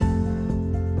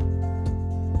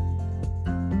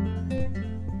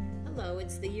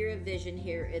Vision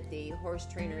here at the Horse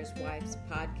Trainer's Wife's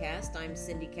podcast. I'm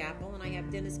Cindy Capel, and I have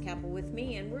Dennis Capel with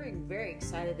me, and we're very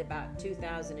excited about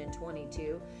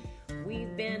 2022.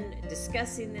 We've been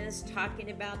discussing this,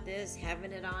 talking about this,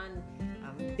 having it on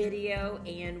video,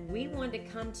 and we want to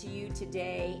come to you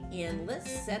today and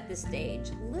let's set the stage.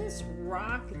 Let's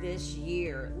rock this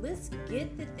year. Let's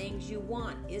get the things you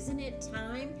want. Isn't it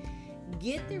time?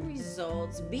 Get the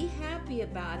results. Be happy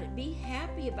about it. Be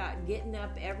happy about getting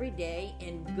up every day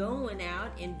and going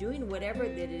out and doing whatever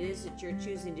that it is that you're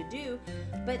choosing to do.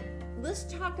 But let's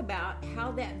talk about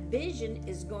how that vision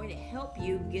is going to help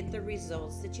you get the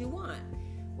results that you want.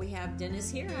 We have Dennis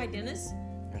here. Hi, Dennis.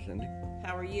 Hi, Cindy.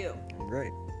 How are you? I'm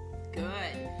great.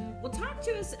 Good. Well, talk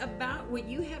to us about what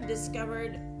you have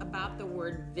discovered about the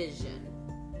word vision.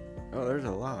 Oh, there's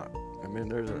a lot. I mean,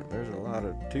 there's a lot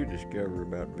to discover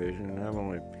about vision, and I've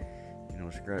only,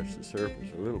 scratched the surface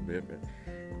a little bit. But,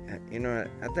 I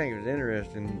think it was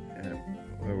interesting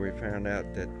where we found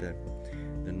out that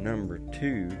the number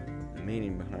 2, the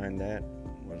meaning behind that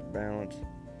was balance,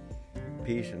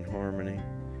 peace and harmony,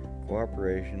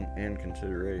 cooperation, and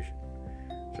consideration.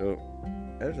 So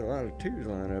there's a lot of 2's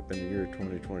line up in the year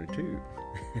 2022.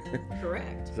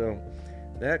 Correct. So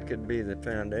that could be the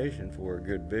foundation for a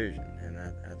good vision, and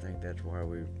I think that's why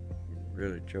we've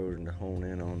really chosen to hone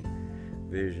in on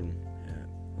vision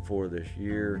for this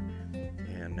year,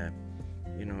 and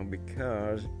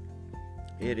because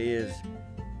it is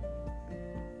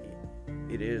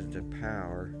the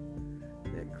power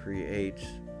that creates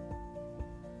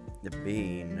the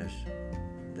beingness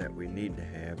that we need to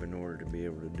have in order to be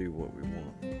able to do what we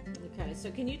want. Okay,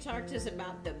 so can you talk to us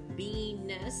about the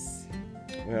beingness?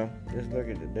 Well, just look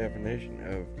at the definition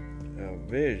of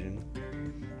vision.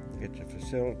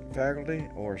 It's a faculty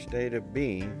or state of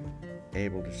being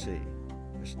able to see.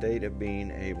 A state of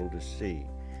being able to see.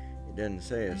 It doesn't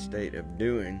say a state of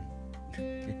doing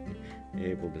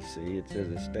able to see. It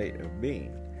says a state of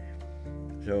being.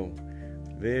 So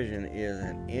vision is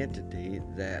an entity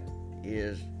that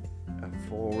is a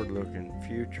forward-looking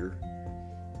future,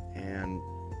 and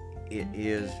it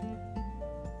is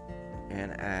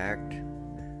an act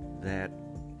that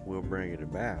will bring it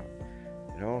about.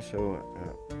 And also,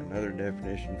 another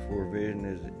definition for vision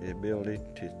is the ability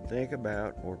to think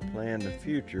about or plan the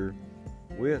future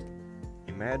with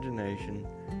imagination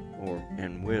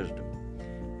and wisdom.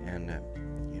 And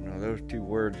those two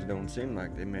words don't seem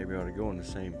like they maybe ought to go in the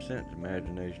same sense,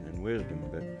 imagination and wisdom,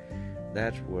 but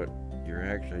that's what you're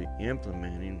actually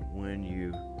implementing when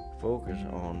you focus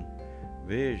on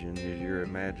vision, is your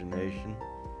imagination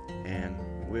and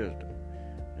wisdom.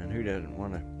 And who doesn't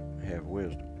want to have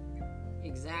wisdom?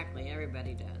 Exactly,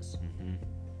 everybody does. Mm-hmm.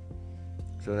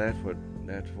 So that's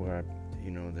why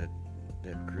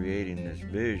that creating this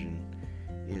vision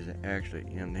is actually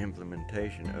an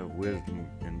implementation of wisdom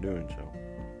in doing so.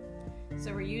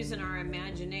 So we're using our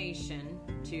imagination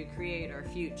to create our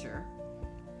future.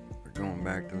 We're going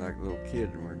back to like little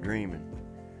kids and we're dreaming.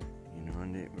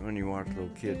 And when you watch little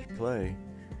kids play,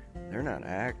 they're not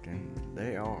acting,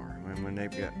 they are. I mean, when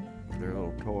they've got their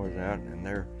little toys out and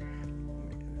they're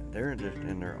just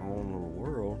in their own little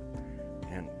world,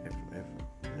 and if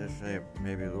let's say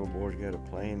maybe a little boy's got a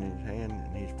plane in his hand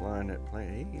and he's flying that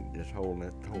plane, he can just hold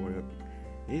that toy up,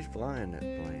 he's flying that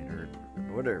plane or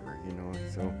whatever,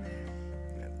 So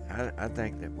I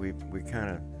think that we kind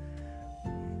of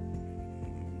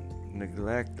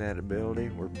neglect that ability.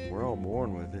 We're all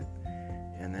born with it,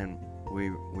 and then we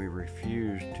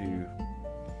refuse to.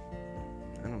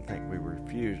 I don't think we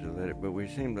refuse to let it, but we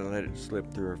seem to let it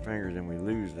slip through our fingers, and we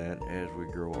lose that as we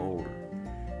grow older.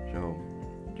 So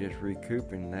just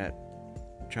recouping that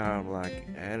childlike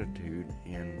attitude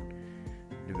and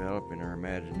developing our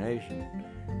imagination,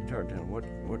 it's hard to tell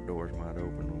what doors might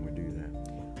open when we do that.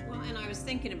 Well, and I was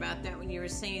thinking about that when you were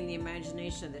saying the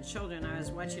imagination of the children. I was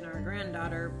watching our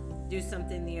granddaughter do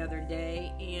something the other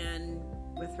day, and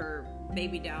with her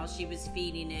baby doll, she was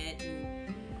feeding it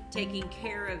and taking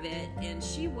care of it, and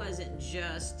she wasn't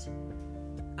just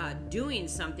doing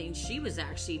something, she was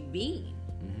actually being.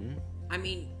 Mm-hmm. I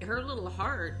mean, her little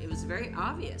heart, it was very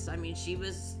obvious. I mean, she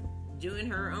was doing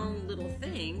her own little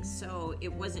thing, so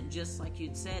it wasn't just like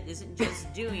you'd said, isn't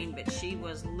just doing, but she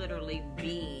was literally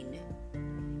being.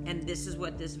 And this is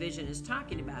what this vision is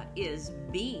talking about, is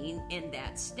being in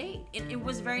that state. And it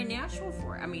was very natural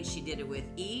for her. I mean, she did it with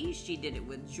ease. She did it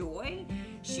with joy.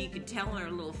 She could tell in her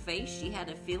little face she had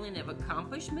a feeling of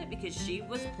accomplishment because she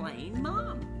was playing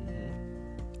mom.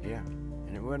 Mm-hmm. Yeah,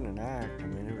 and it wasn't an act. I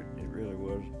mean, it really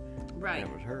was. Right.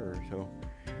 That was her. So,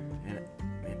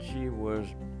 and she was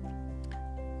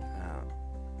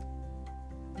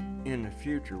in the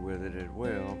future with it as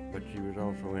well, but she was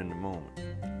also in the moment.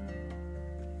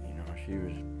 You know, she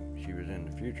was in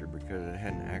the future because it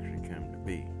hadn't actually come to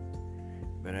be.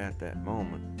 But at that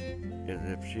moment, as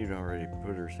if she'd already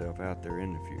put herself out there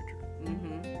in the future.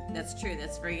 Mm-hmm. That's true.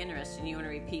 That's very interesting. You want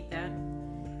to repeat that?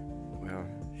 Well,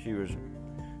 she's a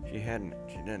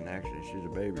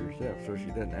baby herself, so she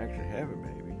doesn't actually have a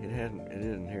baby. It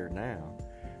isn't here now.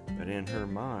 But in her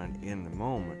mind, in the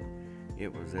moment,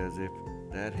 it was as if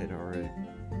that had already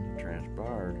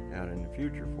transpired out in the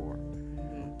future for her.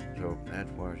 Mm-hmm. So that's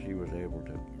why she was able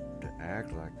to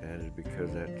act like that, is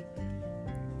because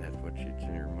that's what she'd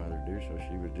seen her mother do. So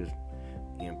she was just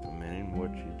implementing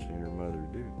what she'd seen her mother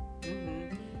do.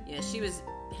 Mm-hmm. Yeah,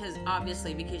 has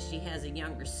obviously, because she has a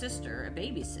younger sister, a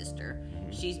baby sister,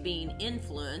 mm-hmm. she's being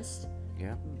influenced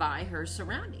by her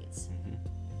surroundings.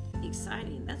 Mm-hmm.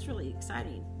 Exciting. That's really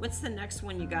exciting. What's the next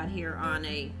one you got here on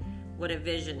what a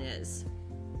vision is?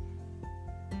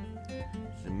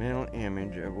 It's the mental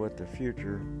image of what the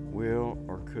future will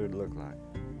or could look like.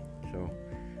 So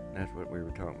that's what we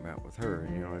were talking about with her.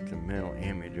 You know, it's a mental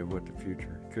image of what the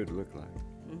future could look like.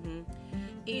 Mm-hmm.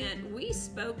 And we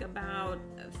spoke about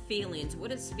feelings.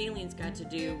 What has feelings got to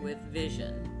do with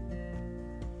vision?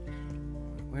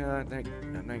 Well, I think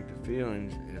the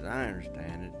feelings, as I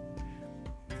understand it,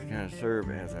 kind of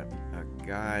serve as a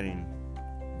guiding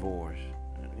voice,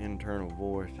 an internal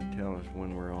voice to tell us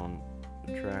when we're on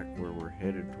the track where we're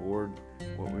headed toward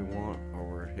what we want, or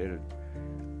we're headed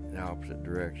the opposite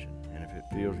direction. And if it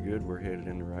feels good, we're headed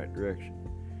in the right direction.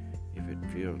 If it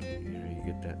feels, you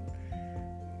get that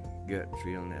gut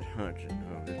feeling, that hunch,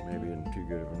 that this maybe isn't too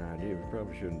good of an idea, we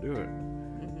probably shouldn't do it.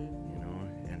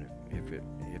 Mm-hmm. And if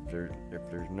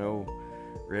there's no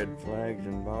red flags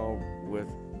involved with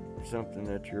something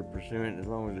that you're pursuing, as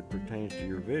long as it pertains to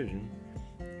your vision,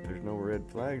 if there's no red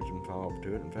flags involved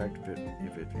to it, in fact, if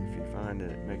you find that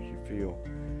it makes you feel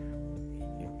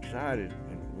excited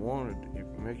and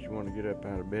it makes you want to get up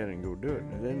out of bed and go do it,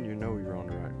 and then you know you're on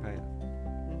the right path.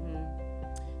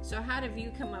 So how have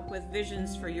you come up with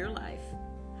visions for your life?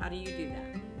 How do you do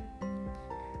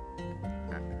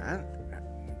that?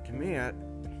 To me,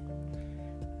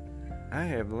 I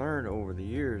have learned over the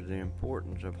years the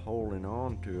importance of holding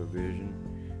on to a vision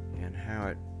and how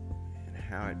it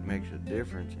makes a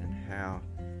difference in how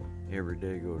every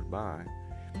day goes by.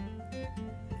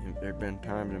 And there have been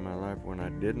times in my life when I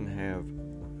didn't have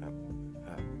a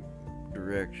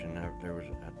direction. I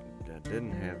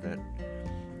didn't have that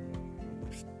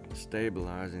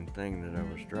stabilizing thing that I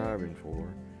was striving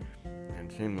for,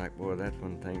 and it seemed like, boy, that's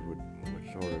when things would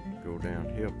sort of go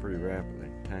downhill pretty rapidly,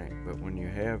 tank. But when you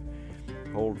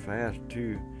hold fast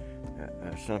to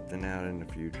something out in the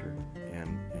future,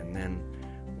 and then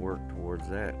work towards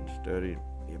that and study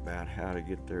about how to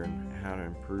get there and how to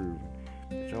improve,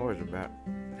 it's always about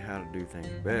how to do things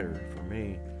better for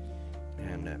me.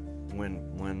 And when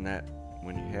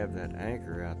you have that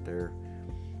anchor out there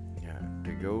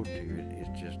to go to,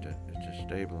 it's just a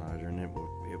stabilizer, and it'll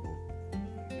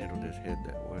just head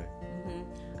that way. Mm-hmm.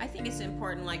 I think it's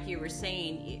important, like you were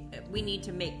saying, we need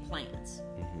to make plans.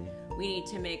 Mm-hmm. We need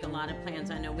to make a lot of plans.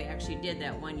 I know we actually did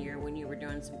that one year when you were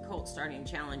doing some cult starting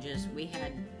challenges. We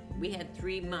had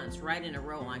 3 months right in a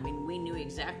row. I mean, we knew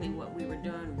exactly what we were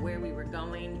doing, where we were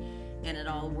going, and it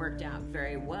all worked out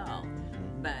very well.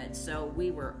 Mm-hmm. But so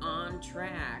we were on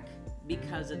track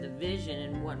because of the vision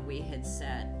and what we had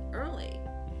set early.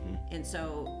 Mm-hmm. And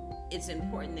so it's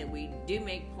important that we do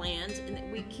make plans and that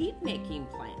we keep making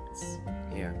plans.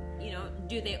 Yeah.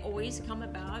 Do they always come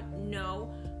about?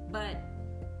 No, but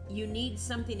you need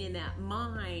something in that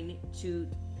mind to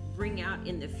bring out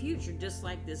in the future, just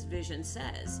like this vision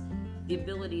says, the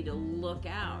ability to look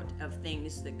out of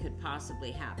things that could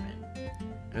possibly happen.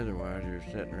 Otherwise, you're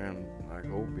sitting around like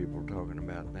old people talking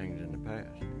about things in the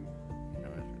past.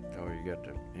 That's all you got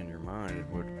in your mind is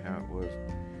how it was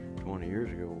 20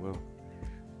 years ago. Well,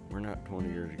 we're not 20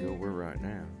 years ago. We're right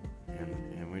now,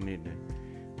 and we need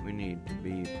to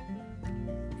be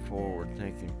forward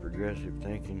thinking, progressive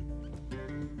thinking,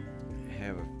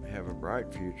 have a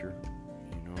bright future,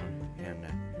 and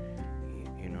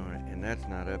that's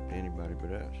not up to anybody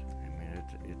but us. I mean,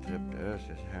 it's up to us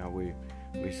as how we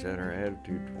set our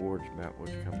attitude towards about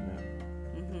what's coming up.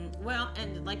 Mm-hmm. Well,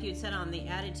 and like you said on the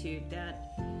attitude,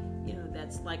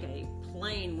 that's like a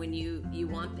plane when you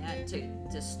want that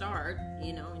to start,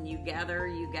 and you gather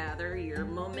your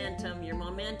momentum,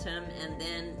 and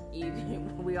then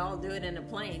we all do it in a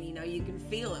plane. You can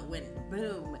feel it when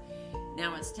boom,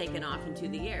 now it's taken off into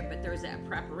the air. But there's that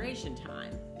preparation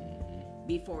time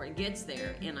before it gets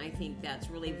there. And I think that's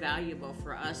really valuable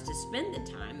for us to spend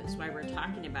the time. That's why we're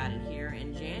talking about it here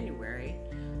in January.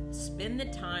 Spend the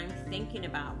time thinking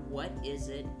about what is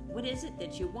it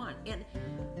that you want. And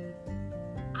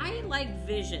I like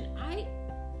vision.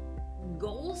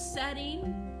 Goal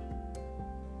setting,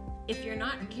 if you're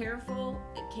not careful,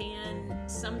 it can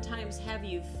sometimes have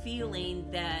you feeling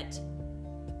that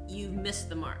you've missed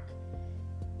the mark.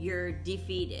 You're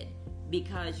defeated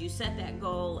because you set that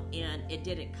goal and it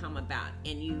didn't come about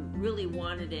and you really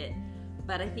wanted it.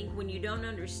 But I think when you don't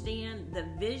understand the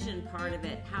vision part of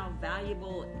it, how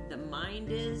valuable the mind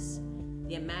is,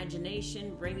 the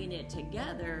imagination, bringing it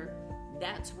together,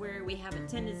 that's where we have a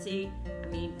tendency. I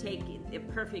mean, take a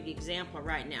perfect example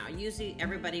right now. Usually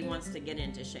everybody wants to get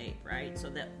into shape, right? So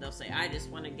that they'll say, I just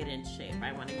want to get into shape.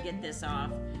 I want to get this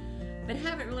off. But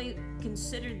haven't really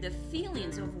considered the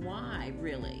feelings of why,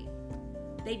 really.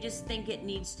 They just think it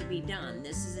needs to be done.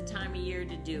 This is the time of year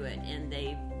to do it. And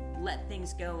they let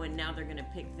things go and now they're going to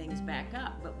pick things back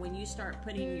up. But when you start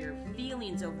putting your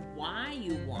feelings of why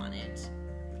you want it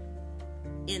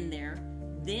in there,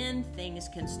 then things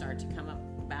can start to come up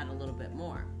about a little bit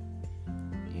more.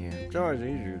 Yeah, it's always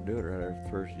easier to do it right after the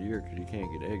first year because you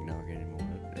can't get eggnog anymore.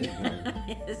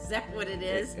 Eggnog, is that what it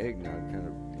is? Eggnog kind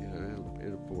of,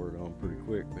 it'll pour it on pretty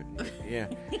quick. But yeah,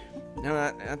 no,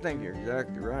 I think you're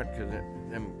exactly right because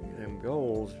them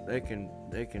goals they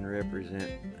can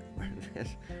represent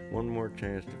one more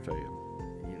chance to fail,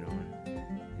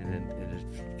 and it is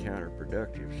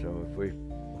counterproductive. So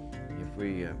if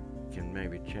we can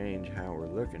maybe change how we're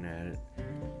looking at it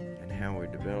and how we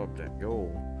develop that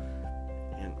goal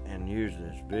and use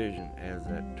this vision as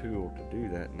that tool to do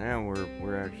that. Now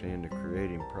we're actually in the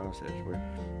creating process where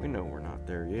we know we're not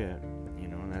there yet,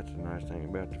 and that's the nice thing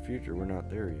about the future. We're not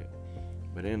there yet.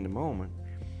 But in the moment,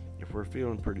 if we're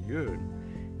feeling pretty good,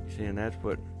 and that's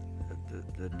what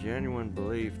the genuine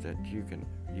belief that you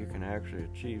can actually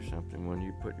achieve something when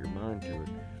you put your mind to it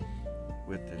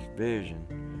with this vision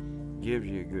gives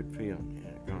you a good feeling,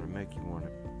 and it's going to make you want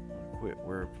to quit.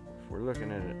 Where if we're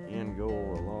looking at an end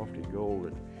goal, a lofty goal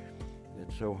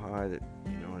that's so high that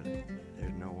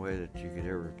there's no way that you could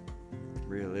ever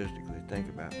realistically think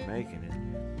about making it.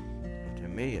 To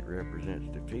me, it represents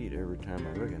defeat every time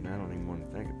I look at it. I don't even want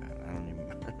to think about it. I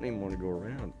don't even want to go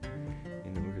around,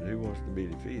 because who wants to be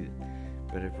defeated?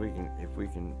 But if we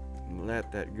can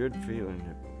let that good feeling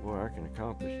that, boy, I can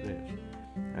accomplish this,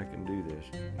 I can do this,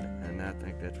 and I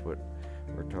think that's what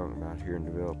we're talking about here in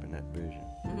developing that vision.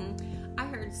 Mm-hmm. I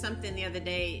heard something the other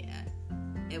day.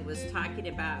 It was talking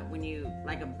about when you,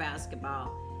 like a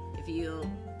basketball, if you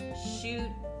shoot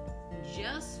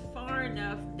just far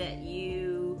enough that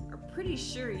you are pretty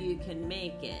sure you can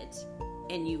make it,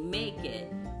 and you make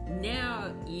it,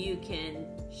 now you can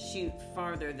shoot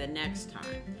farther the next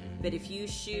time. But if you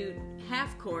shoot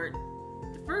half court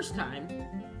the first time,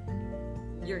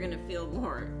 you're going to feel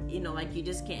more, like you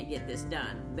just can't get this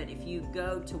done. But if you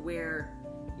go to where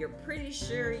you're pretty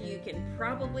sure you can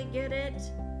probably get it,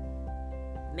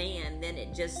 man, then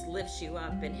it just lifts you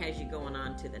up and has you going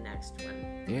on to the next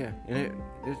one. Yeah, and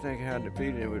just think how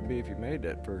defeating it would be if you made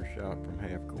that first shot from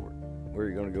half court. Where are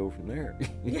you going to go from there?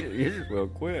 You just well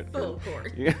quit. Full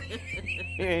court. You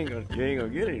ain't gonna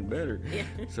get any better. Yeah.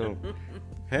 So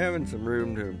having some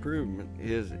room to improvement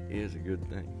is a good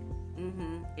thing.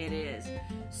 Mm-hmm, it is.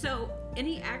 So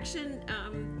any action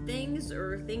things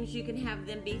or things you can have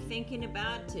them be thinking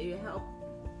about to help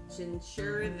to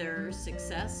ensure their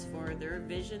success for their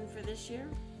vision for this year?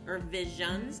 Or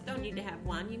visions? Don't need to have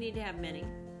one. You need to have many.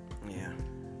 Yeah.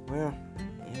 Well,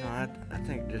 I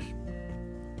think just,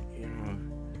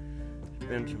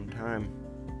 spend some time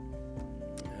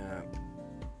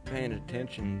paying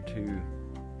attention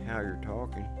to how you're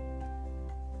talking.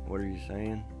 What are you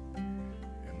saying? I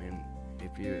mean,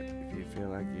 if you feel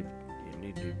like you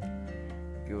need to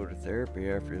go to therapy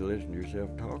after you listen to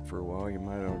yourself talk for a while, you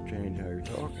might want to change how you're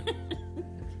talking.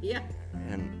 Yeah.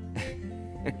 And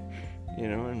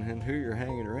and who you're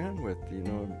hanging around with,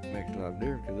 it makes a lot of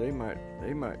difference, because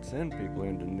they might send people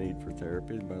into need for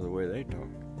therapy by the way they talk.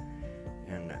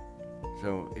 And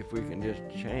so if we can just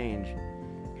change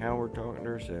how we're talking to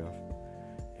ourselves,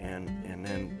 and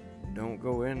then don't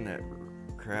go in that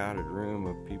crowded room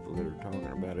of people that are talking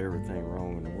about everything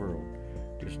wrong in the world.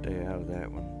 Just stay out of that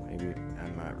one. Maybe I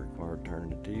might require turning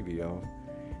the TV off,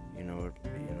 a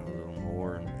little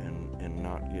more, and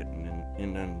not getting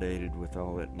inundated with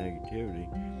all that negativity,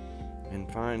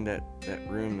 and find that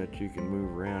room that you can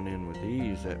move around in with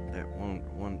ease, that one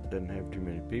that doesn't have too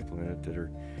many people in it that are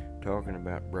talking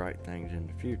about bright things in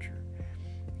the future.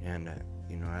 And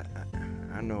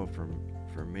I know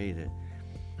for me that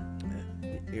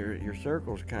your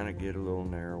circles kind of get a little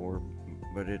narrower,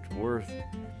 but it's worth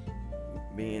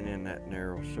being in that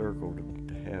narrow circle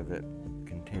to have that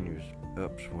continuous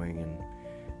upswing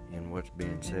in what's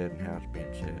being said and how it's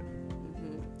being said.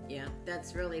 Yeah,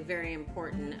 that's really very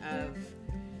important, of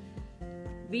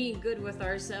being good with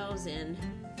ourselves and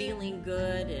feeling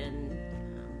good and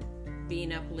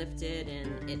being uplifted,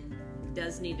 and it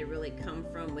does need to really come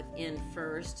from within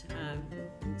first.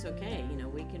 It's okay, you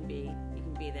can be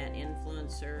that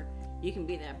influencer. You can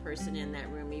be that person in that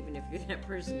room. Even if you're that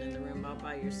person in the room all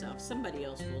by yourself, somebody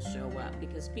else will show up,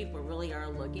 because people really are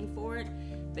looking for it,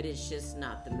 but it's just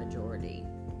not the majority.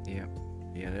 Yeah,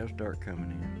 they'll start coming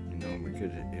in,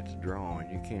 because it's drawing.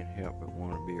 You can't help but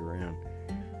want to be around,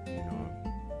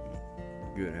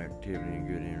 good activity and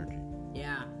good energy.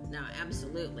 Yeah, no,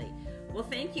 absolutely. Well,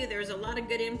 thank you. There's a lot of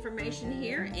good information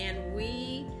here, and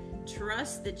we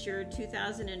trust that your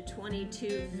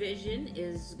 2022 vision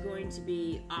is going to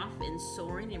be off and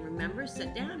soaring. And remember,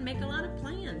 sit down, make a lot of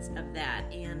plans of that.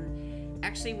 And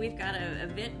actually, we've got an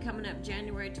event coming up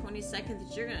January 22nd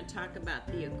that you're going to talk about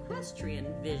the equestrian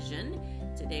vision.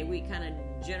 Today, we kind of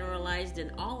generalized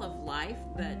in all of life,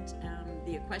 but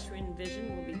the equestrian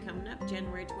vision will be coming up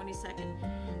January 22nd.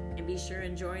 And be sure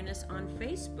and join us on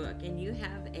Facebook. And you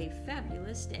have a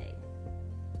fabulous day.